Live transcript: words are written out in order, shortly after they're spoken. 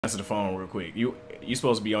Answer the phone real quick. You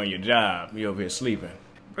supposed to be on your job. You over here sleeping.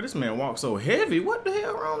 But this man walks so heavy. What the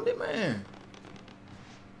hell wrong with this man?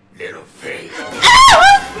 Little face.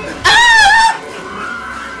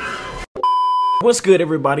 What's good,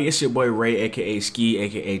 everybody? It's your boy Ray, aka Ski,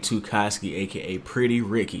 aka Tookaski, aka Pretty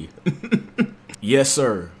Ricky. Yes,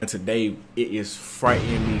 sir. And today it is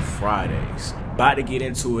Frighten Me Fridays. About to get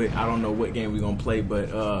into it. I don't know what game we're gonna play,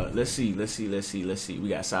 but let's see. We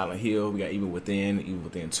got Silent Hill, we got Evil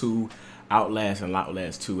Within 2, Outlast, and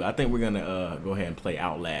Outlast 2. I think we're gonna go ahead and play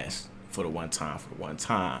Outlast for the one time.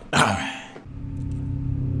 Alright.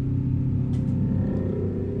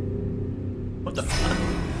 What the fuck?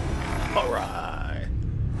 Alright.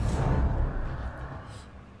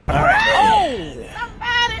 Alright.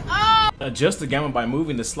 Adjust the gamma by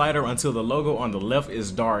moving the slider until the logo on the left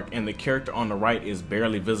is dark and the character on the right is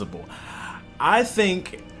barely visible. I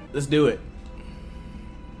think, let's do it.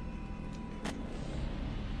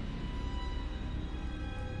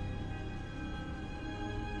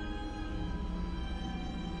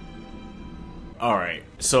 All right,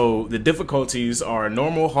 so the difficulties are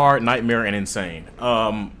normal, hard, nightmare, and insane.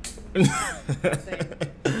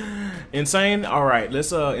 Insane. All right,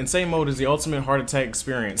 let's. Insane mode is the ultimate heart attack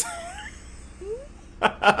experience.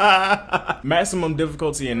 Maximum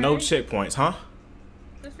difficulty and no checkpoints, huh?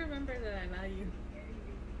 Just remember that I love you.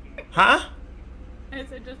 Huh? I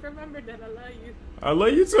said, just remember that I love you. I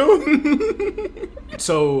love you too.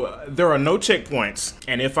 So there are no checkpoints,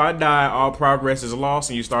 and if I die, all progress is lost,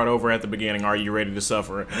 and you start over at the beginning. Are you ready to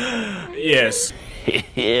suffer? Yes.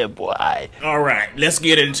 Yeah, boy. All right, let's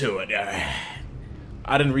get into it.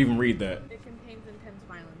 I didn't even read that. It contains intense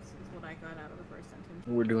violence, is what I got out of the first sentence.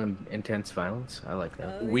 We're doing intense violence. I like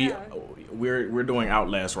that. We're doing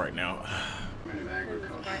Outlast right now.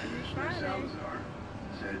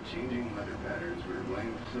 Said changing weather patterns were to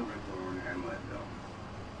blame for Silverthorn and Leadville.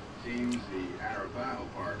 Seems the Arapaho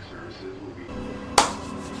Park services will be.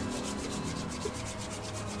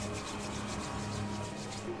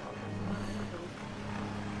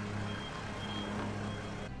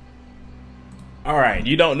 Alright,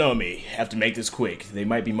 you don't know me. Have to make this quick. They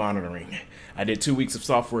might be monitoring. I did 2 weeks of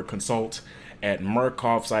software consult at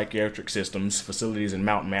Murkoff Psychiatric Systems facilities in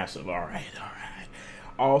Mount Massive. Alright.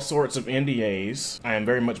 All sorts of NDAs. I am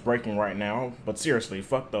very much breaking right now, but seriously,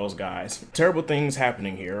 fuck those guys. Terrible things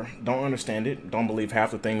happening here. Don't understand it. Don't believe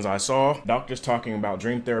half the things I saw. Doctors talking about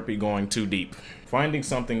dream therapy going too deep. Finding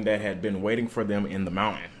something that had been waiting for them in the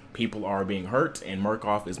mountain. People are being hurt and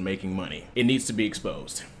Murkoff is making money. It needs to be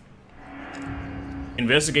exposed.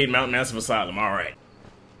 Investigate Mount Massive Asylum. Alright.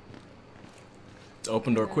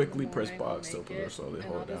 Open door quickly, press box to open door slowly,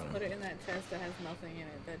 hold down. Just put it in that chest that has nothing in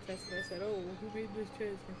it. That chest that I said, oh, who made this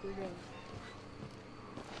chest? I forgot.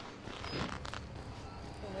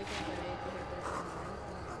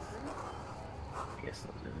 Yes,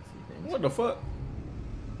 those are a few things. What the fuck?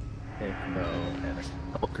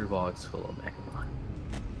 Ultra box full of back and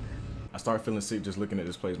I started feeling sick just looking at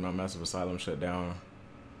this place. Mount Massive Asylum shut down.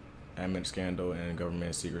 Admin scandal and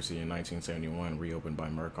government secrecy in 1971, reopened by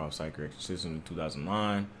Murkoff Psychiatric Systems in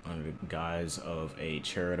 2009 under the guise of a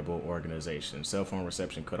charitable organization. Cell phone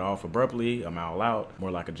reception cut off abruptly, a mile out, more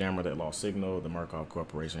like a jammer that lost signal. The Murkoff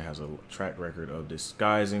Corporation has a track record of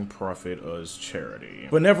disguising profit as charity,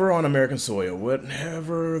 but never on American soil.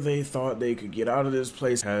 Whatever they thought they could get out of this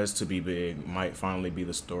place has to be big. Might finally be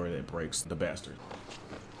the story that breaks the bastard.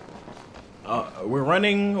 We're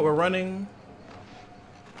running.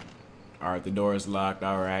 Alright, the door is locked.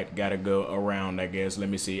 Alright, gotta go around, I guess. Let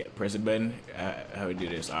me see. Press the button. How we do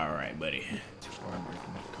this? Alright, buddy.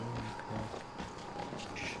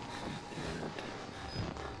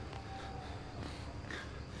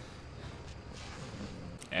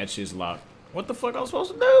 That shit's locked. What the fuck I'm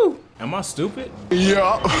supposed to do? Am I stupid?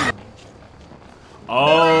 Yeah.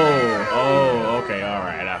 Oh, okay.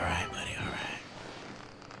 Alright, buddy.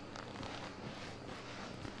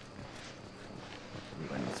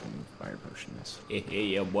 fire potions.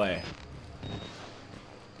 Yeah, boy.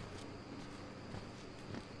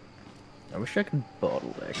 I wish I could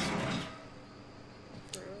bottle X.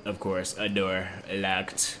 Of course, a door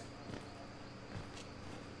locked.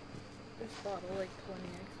 This bottle like 20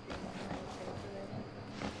 XP.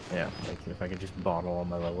 Yeah, like if I could just bottle all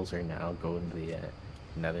my levels right now, go into the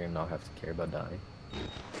nether and not have to care about dying.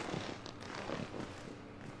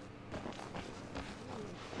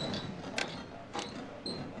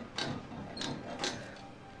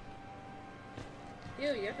 Ew,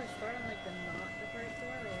 you have to start on like the first door,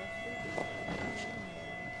 or that's stupid.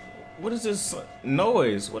 What is this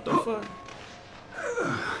noise? What the fuck?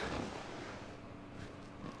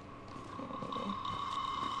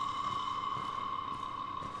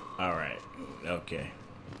 All right. Okay.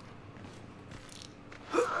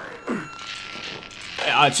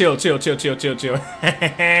 Chill.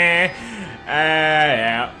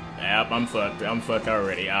 Yep, I'm fucked. I'm fucked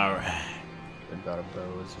already. All right. I got a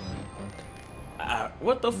bow as well.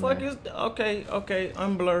 What the fuck is... Okay,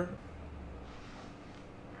 unblur.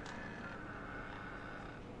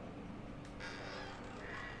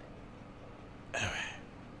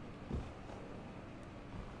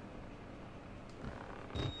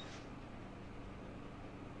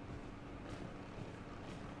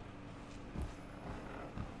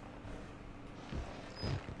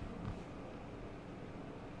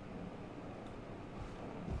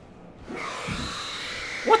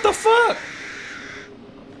 What the fuck?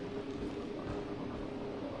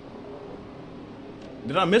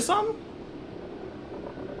 Did I miss something?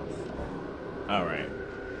 All right.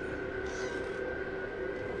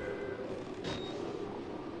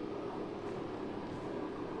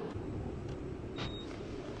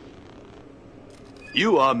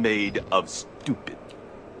 You are made of stupid.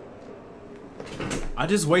 I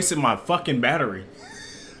just wasted my fucking battery.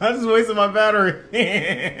 I just wasted my battery.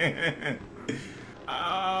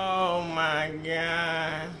 Oh my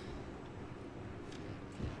god.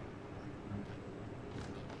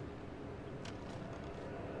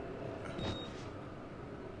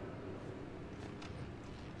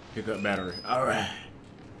 Pick up battery. All right.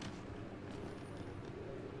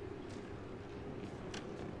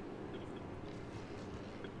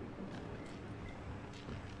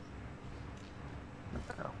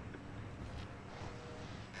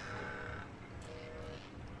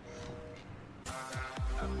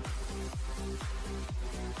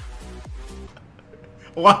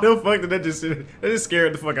 Why the fuck did that just... That just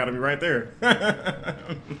scared the fuck out of me right there.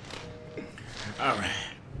 Alright.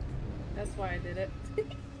 That's why I did it.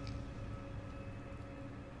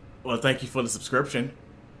 Well, thank you for the subscription.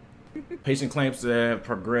 Patient claims to have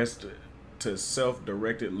progressed to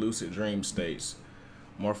self-directed lucid dream states.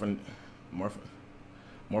 Morphogenic.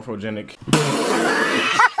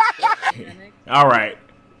 Alright.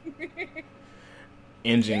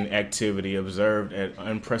 Engine activity observed at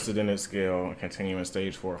unprecedented scale, continuing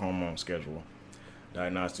stage 4 hormone schedule.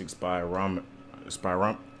 Diagnostic spirometry.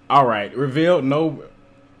 All right, revealed. No,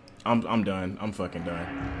 I'm done. I'm fucking done.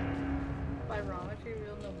 Spirometry,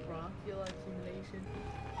 real no bronchial accumulation.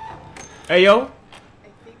 Hey yo. I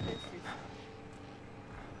think this is.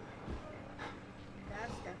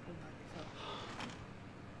 That's definitely not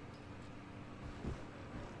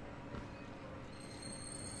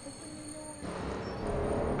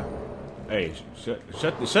Hey,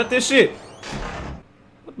 shut this shit.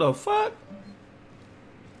 What the fuck?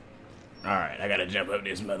 All right, I gotta jump up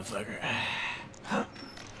this motherfucker.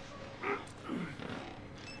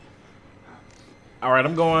 All right,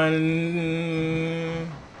 I'm going.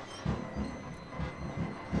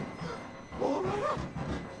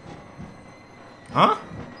 Huh?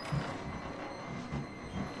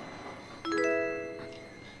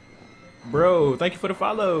 Bro, thank you for the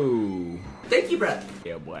follow. Thank you, bro.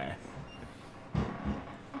 Yeah, boy.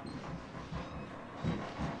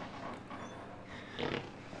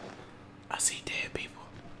 I see dead people.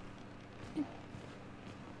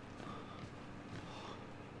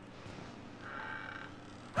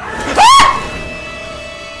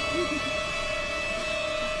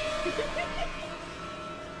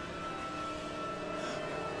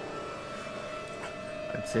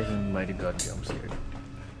 I'd say he might have got jump scared.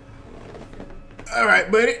 All right,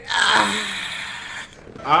 buddy.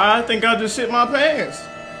 I think I just shit my pants.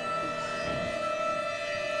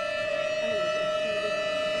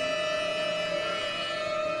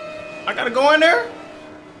 I gotta go in there?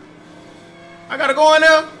 I gotta go in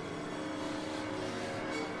there?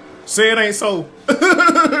 Say it ain't so.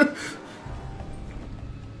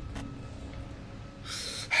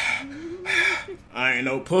 I ain't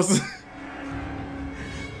no pussy.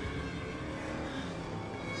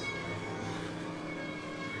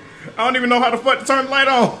 I don't even know how the fuck to turn the light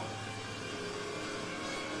on.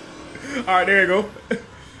 Alright, there you go.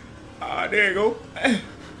 Alright, there you go.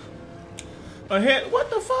 Ahead, what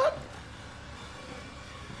the fuck?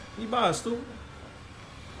 You buy stupid.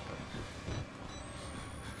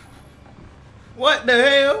 What the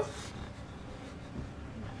hell?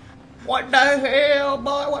 What the hell,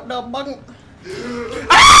 boy? What the fuck?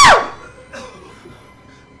 Ah!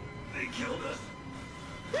 They killed us.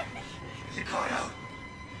 You got out.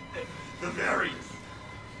 The variants.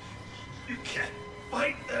 You can't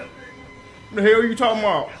fight them. What the hell are you talking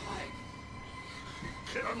about?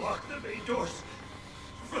 Can unlock the main doors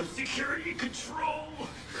from security control.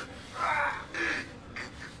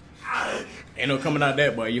 Ain't no coming out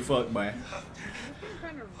that, boy. You fucked, boy. I'm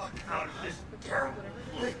trying to or Fuck out of this terrible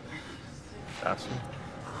place. Gotcha.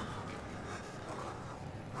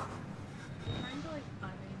 trying to like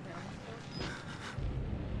iron down stuff.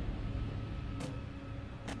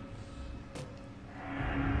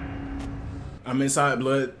 I'm inside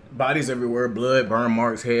blood, bodies everywhere, blood, burn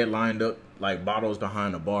marks, head lined up like bottles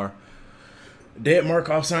behind a bar. Dead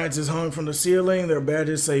Markov scientists hung from the ceiling. Their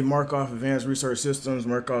badges say Markov Advanced Research Systems.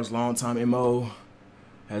 Markov's longtime MO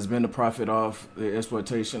has been to profit off the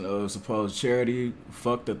exploitation of supposed charity,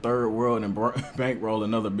 fuck the third world, and bankroll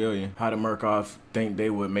another billion. How did Markov think they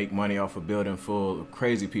would make money off a building full of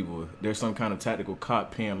crazy people? There's some kind of tactical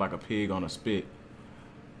cop pinned like a pig on a spit.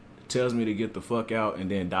 Tells me to get the fuck out and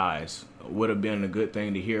then dies. Would have been a good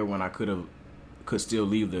thing to hear when I could still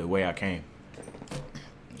leave the way I came.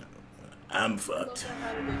 I'm fucked. Also,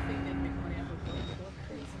 how did they think they'd make money off of building full of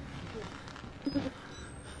crazy people?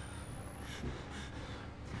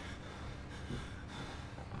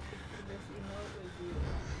 This emote was you.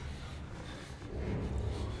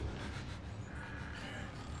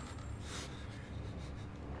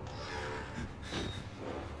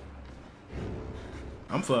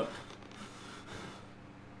 I'm fucked.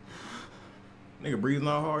 Nigga breathing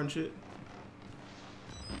all hard and shit.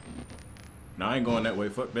 Nah, I ain't going that way.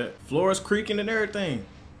 Fuck that. Floor is creaking and everything.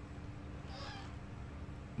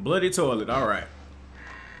 Bloody toilet. All right.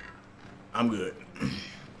 I'm good.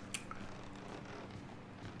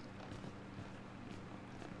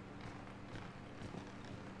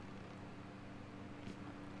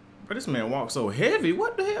 But this man walks so heavy.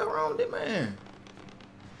 What the hell wrong with this man?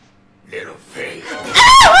 Little face.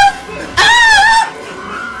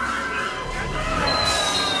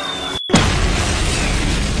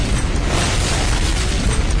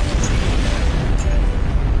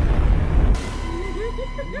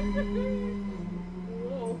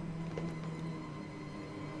 Whoa.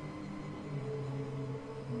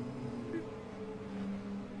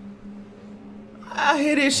 I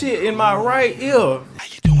hear this shit in my right ear. How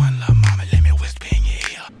you doing, little mama? Let me whisper in your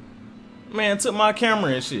ear. Man took my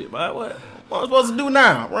camera and shit. But what am I supposed to do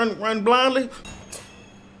now? Run blindly?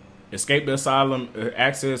 Escape the asylum.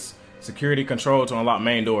 Access security control to unlock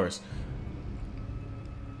main doors.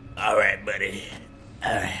 All right, buddy.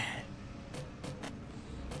 All right.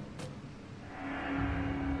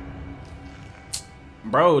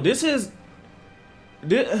 Bro, this is...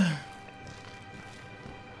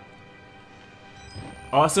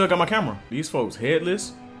 Oh, I still got my camera. These folks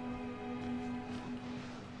headless.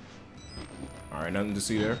 Alright, nothing to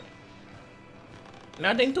see there.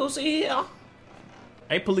 Nothing to see here.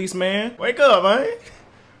 Hey, policeman. Wake up, man.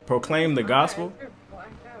 Proclaim the gospel. You're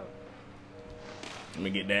blacked out. Let me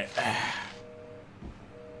get that.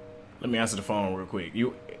 Let me answer the phone real quick.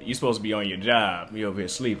 You supposed to be on your job. You over here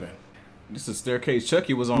sleeping. This is the staircase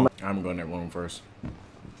Chucky was on. I'm going in that room first.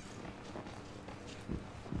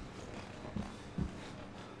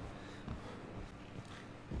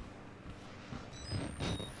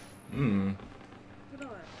 Look at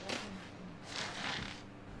all that.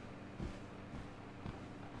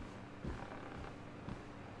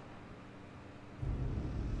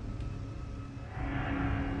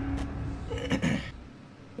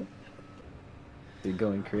 You're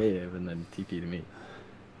going creative and then TP to me.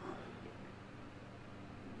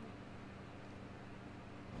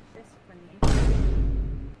 That's funny.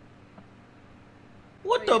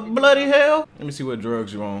 What the bloody hell? Let me see what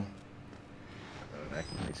drugs you on. Back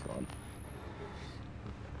in my squad.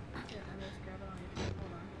 Yeah, I'm just grabbing on your phone.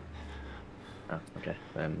 Hold on. Oh, okay.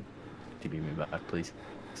 Then TP me back, please.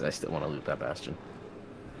 Because I still want to loot that bastion.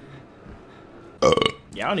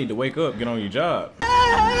 Y'all need to wake up, get on your job.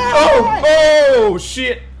 Oh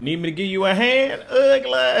shit! Need me to give you a hand?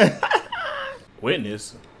 Ugly.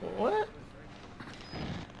 Witness? What?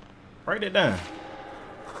 Write that down.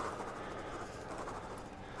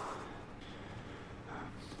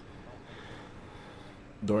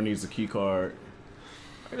 Door needs a key card.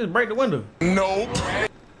 I just break the window. Nope.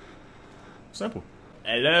 Simple.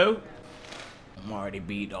 Hello? I'm already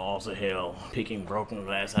beat all to hell. Picking broken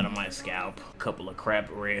glass out of my scalp. Couple of crap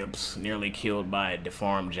ribs. Nearly killed by a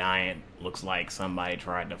deformed giant. Looks like somebody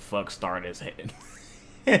tried to fuck start his head.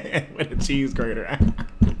 With a cheese grater.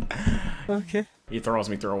 Okay. He throws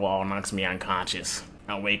me through a wall, knocks me unconscious.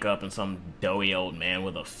 I wake up and some doughy old man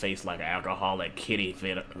with a face like an alcoholic kitty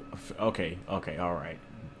fit. Okay, alright.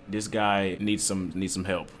 This guy needs some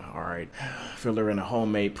help, alright? Filler in a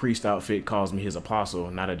homemade priest outfit calls me his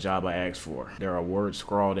apostle, not a job I asked for. There are words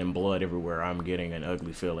scrawled in blood everywhere. I'm getting an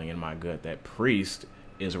ugly feeling in my gut that priest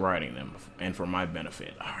is writing them, and for my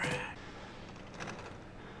benefit. Alright.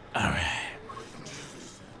 Alright.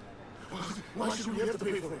 Why should we have to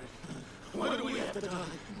pay for it? Why do we have to die?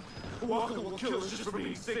 Walker will kill us just for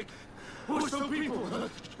being sick. We're some people.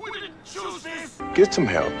 We didn't choose this. Get some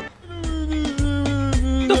help.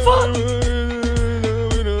 The fuck?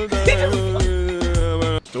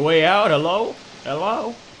 It's the way out. Hello?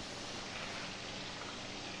 Hello?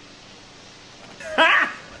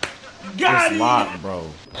 Ha! Got it! Locked, bro.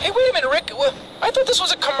 Hey, wait a minute, Rick. I thought this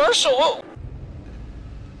was a commercial. Whoa.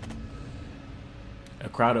 A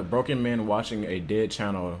crowd of broken men watching a dead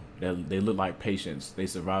channel that they look like patients. They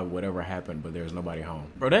survived whatever happened, but there's nobody home.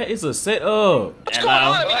 Bro, that is a setup. What's going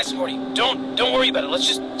on? Relax, Morty. Don't worry about it. Let's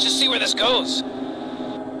just see where this goes.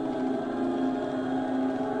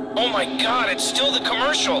 Oh my God! It's still the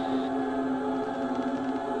commercial.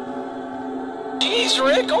 Jeez,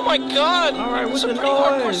 Rick. Oh my God. All right, what's Some the pretty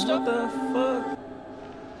hardcore noise? stuff. What the fuck?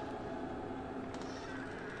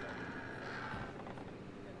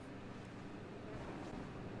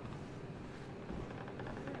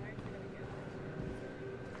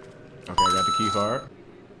 Okay, I got the key card.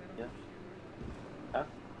 Yeah. Huh?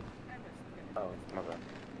 Oh, my bad.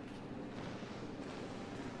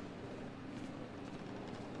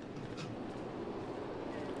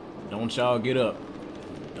 Don't y'all get up.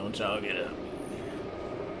 Don't y'all get up.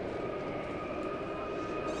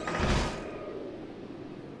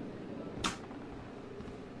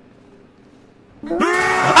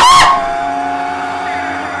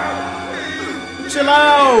 Chill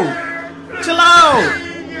out! Chill out!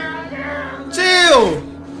 Chill!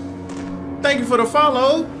 Thank you for the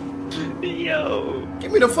follow. Yo!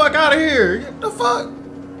 Get me the fuck out of here. Get the fuck?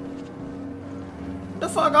 The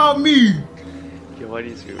fuck off me. Yo, why do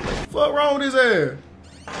you do Fuck wrong with his ass?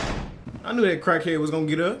 I knew that crackhead was gonna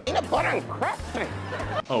get up.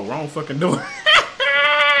 Oh, wrong fucking door.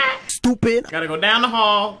 Stupid! Gotta go down the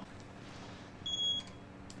hall.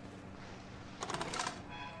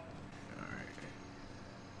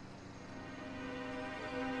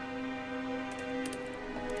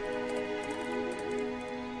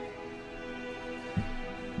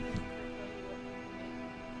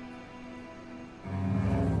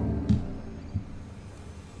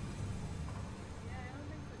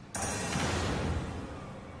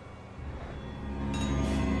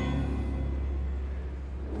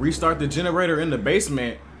 Restart the generator in the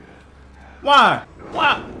basement. Why?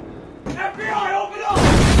 Why? FBI, open up!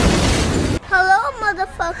 Hello,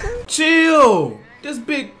 motherfucker. Chill. This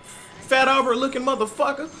big fat Albert looking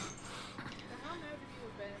motherfucker.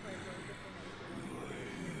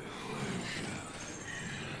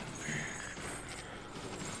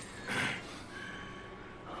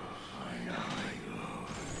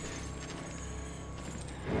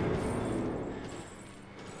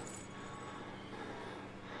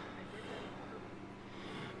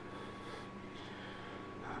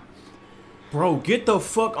 Bro, get the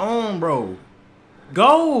fuck on, bro.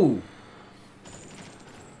 Go.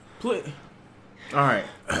 All right.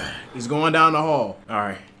 He's going down the hall. All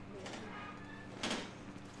right.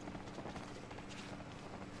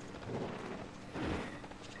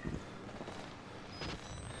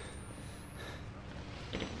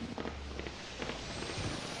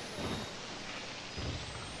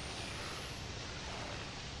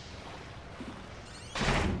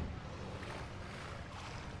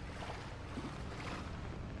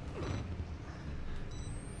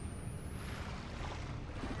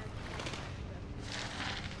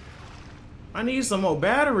 I need some more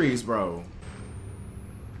batteries, bro.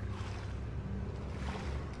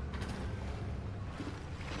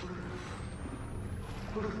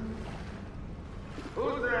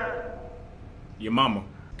 Who's that? Your mama.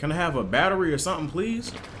 Can I have a battery or something,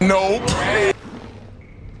 please? Nope.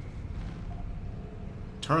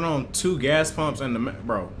 Turn on 2 gas pumps and the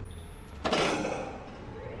bro.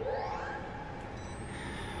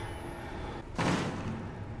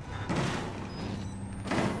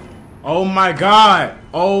 Oh my god!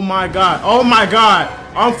 Oh my god! Oh my god!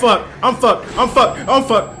 I'm fucked! I'm fucked! I'm fucked! I'm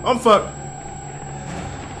fucked! I'm fucked!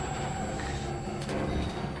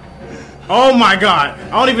 Oh my god! I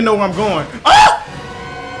don't even know where I'm going. Ah!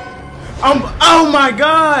 Oh my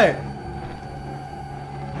god!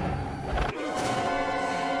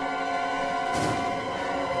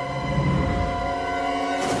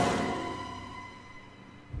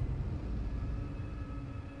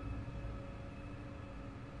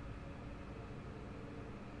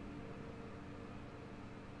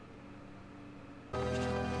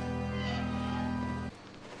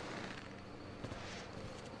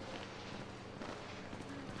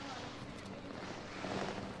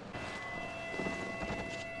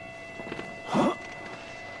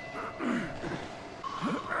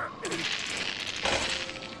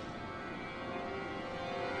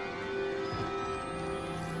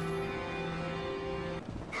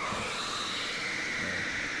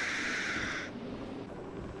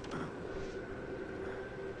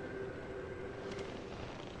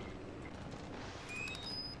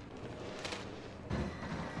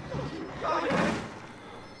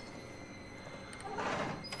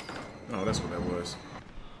 Oh, that's what that was.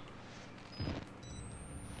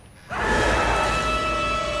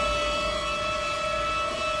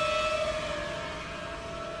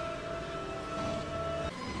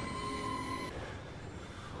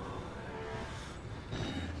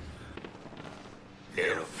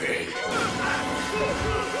 Little pig.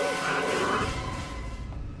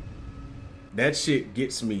 That shit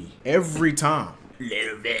gets me every time.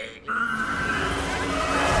 Little pig.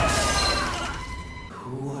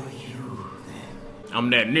 Who are you then? I'm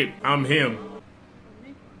that Nick. I'm him.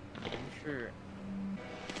 Sure.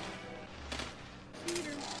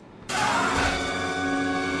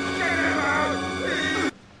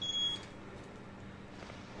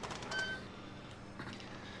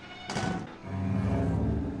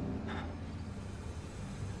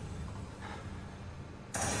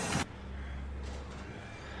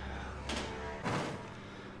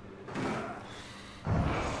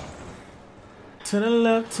 To the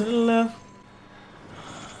left, to the left.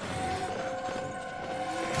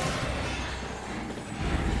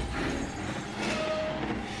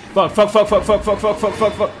 Fuck.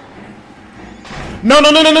 No.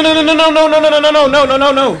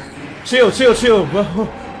 Chill.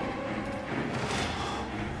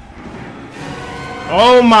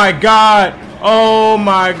 Oh my god,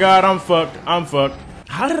 I'm fucked.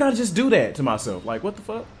 How did I just do that to myself? Like, what the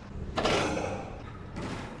fuck?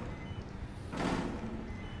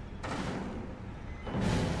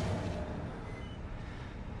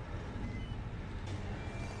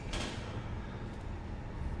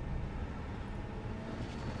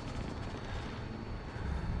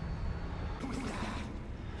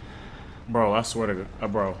 Bro, I swear to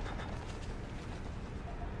God, bro.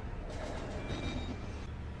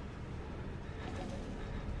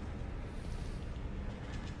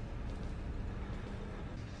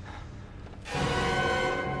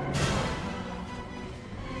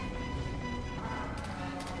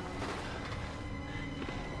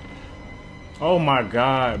 Oh my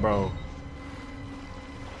God, bro.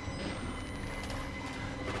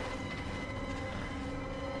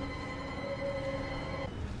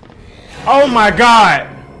 Oh my God.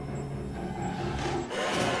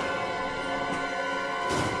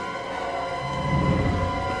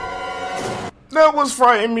 That was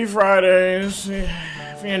Frighten Me Fridays.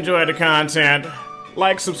 If you enjoyed the content,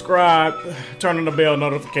 like, subscribe, turn on the bell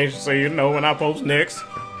notification so you know when I post next.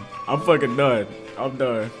 I'm fucking done. I'm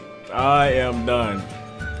done. I am done.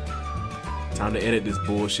 Time to edit this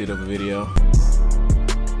bullshit of a video.